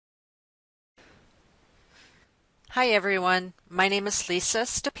Hi everyone, my name is Lisa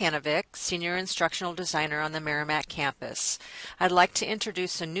Stepanovic, Senior Instructional Designer on the Merrimack campus. I'd like to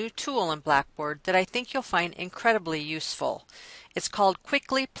introduce a new tool in Blackboard that I think you'll find incredibly useful. It's called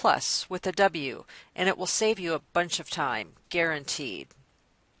Qwickly Plus with a W, and it will save you a bunch of time, guaranteed.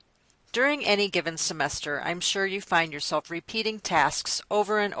 During any given semester, I'm sure you find yourself repeating tasks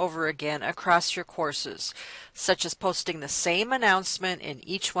over and over again across your courses, such as posting the same announcement in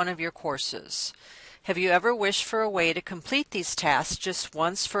each one of your courses. Have you ever wished for a way to complete these tasks just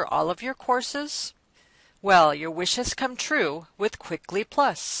once for all of your courses? Well, your wish has come true with Qwickly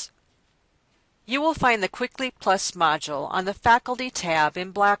Plus. You will find the Qwickly Plus module on the Faculty tab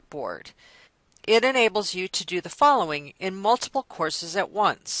in Blackboard. It enables you to do the following in multiple courses at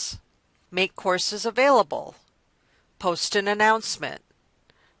once. Make courses available, post an announcement,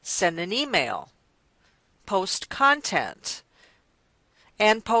 send an email, post content,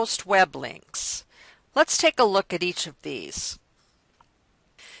 and post web links. Let's take a look at each of these.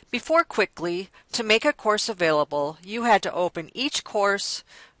 Before Qwickly, to make a course available, you had to open each course,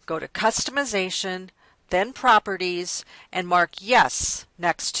 go to Customization, then Properties, and mark Yes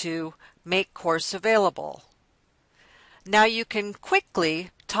next to Make Course Available. Now you can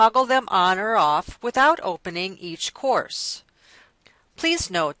quickly toggle them on or off without opening each course. Please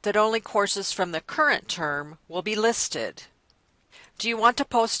note that only courses from the current term will be listed. Do you want to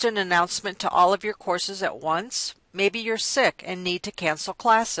post an announcement to all of your courses at once? Maybe you're sick and need to cancel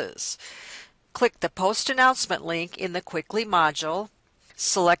classes. Click the Post Announcement link in the Qwickly module,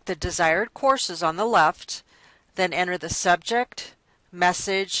 select the desired courses on the left, then enter the subject,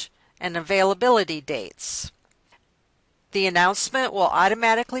 message, and availability dates. The announcement will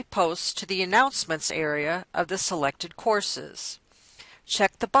automatically post to the Announcements area of the selected courses.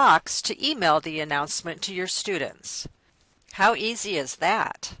 Check the box to email the announcement to your students. How easy is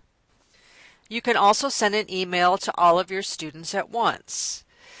that? You can also send an email to all of your students at once.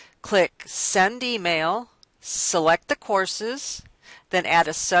 Click Send Email, select the courses, then add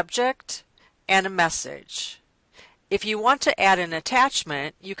a subject and a message. If you want to add an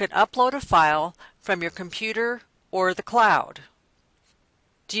attachment, you can upload a file from your computer or the cloud.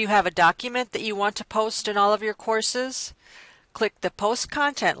 Do you have a document that you want to post in all of your courses? Click the Post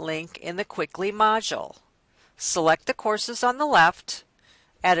Content link in the Qwickly module. Select the courses on the left,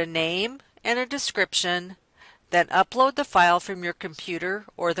 add a name and a description, then upload the file from your computer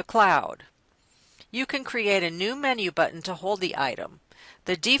or the cloud. You can create a new menu button to hold the item.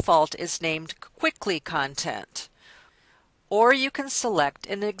 The default is named Qwickly Content. Or you can select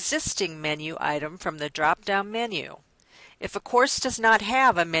an existing menu item from the drop-down menu. If a course does not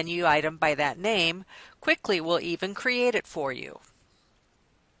have a menu item by that name, Qwickly will even create it for you.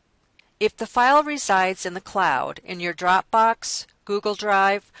 If the file resides in the cloud in your Dropbox, Google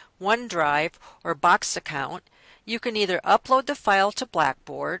Drive, OneDrive, or Box account, you can either upload the file to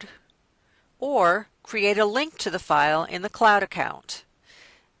Blackboard or create a link to the file in the cloud account.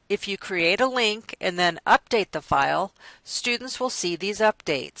 If you create a link and then update the file, students will see these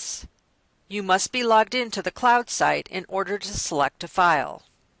updates. You must be logged into the cloud site in order to select a file.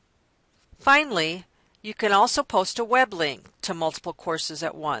 Finally, you can also post a web link to multiple courses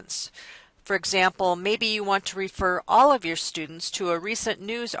at once. For example, maybe you want to refer all of your students to a recent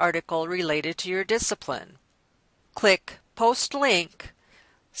news article related to your discipline. Click Post Link,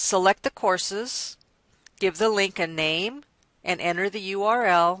 select the courses, give the link a name, and enter the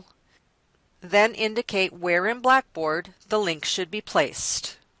URL, then indicate where in Blackboard the link should be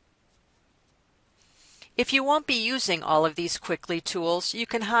placed. If you won't be using all of these Qwickly tools, you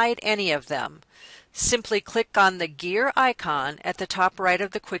can hide any of them. Simply click on the gear icon at the top right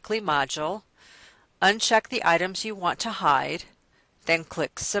of the Qwickly module, uncheck the items you want to hide, then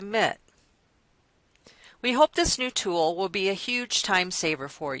click Submit. We hope this new tool will be a huge time saver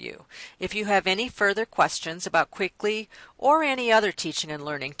for you. If you have any further questions about Qwickly or any other teaching and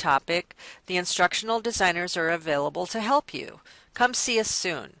learning topic, the instructional designers are available to help you. Come see us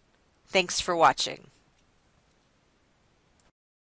soon. Thanks for watching.